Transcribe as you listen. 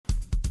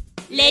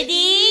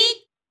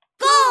레디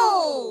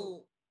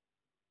고!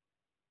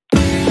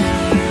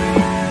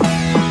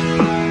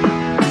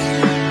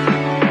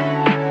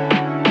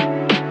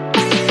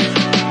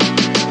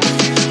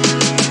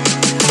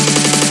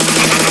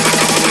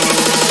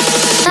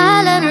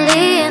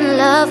 Silently in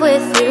love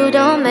with you,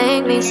 don't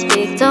make me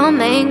speak, don't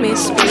make me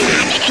speak.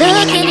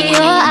 Look in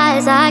your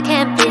eyes, I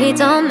can't breathe,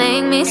 don't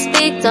make me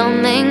speak,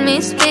 don't make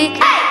me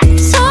speak.